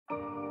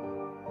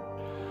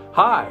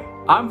Hi,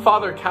 I'm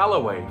Father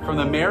Calloway from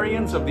the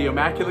Marians of the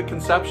Immaculate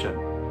Conception.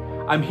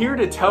 I'm here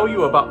to tell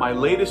you about my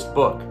latest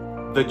book,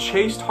 The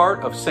Chaste Heart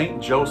of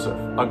Saint Joseph,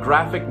 a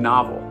graphic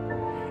novel.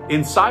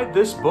 Inside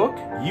this book,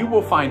 you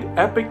will find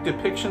epic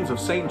depictions of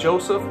Saint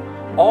Joseph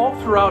all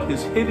throughout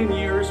his hidden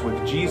years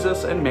with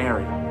Jesus and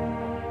Mary.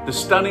 The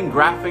stunning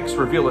graphics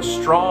reveal a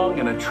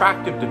strong and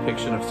attractive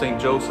depiction of Saint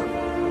Joseph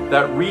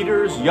that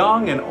readers,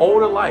 young and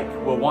old alike,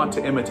 will want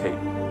to imitate.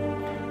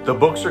 The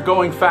books are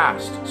going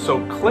fast,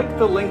 so click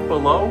the link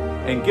below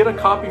and get a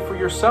copy for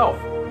yourself,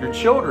 your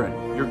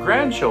children, your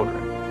grandchildren,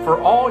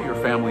 for all your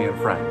family and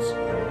friends.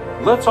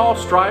 Let's all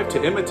strive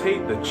to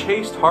imitate the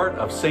chaste heart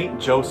of Saint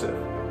Joseph.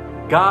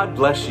 God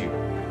bless you.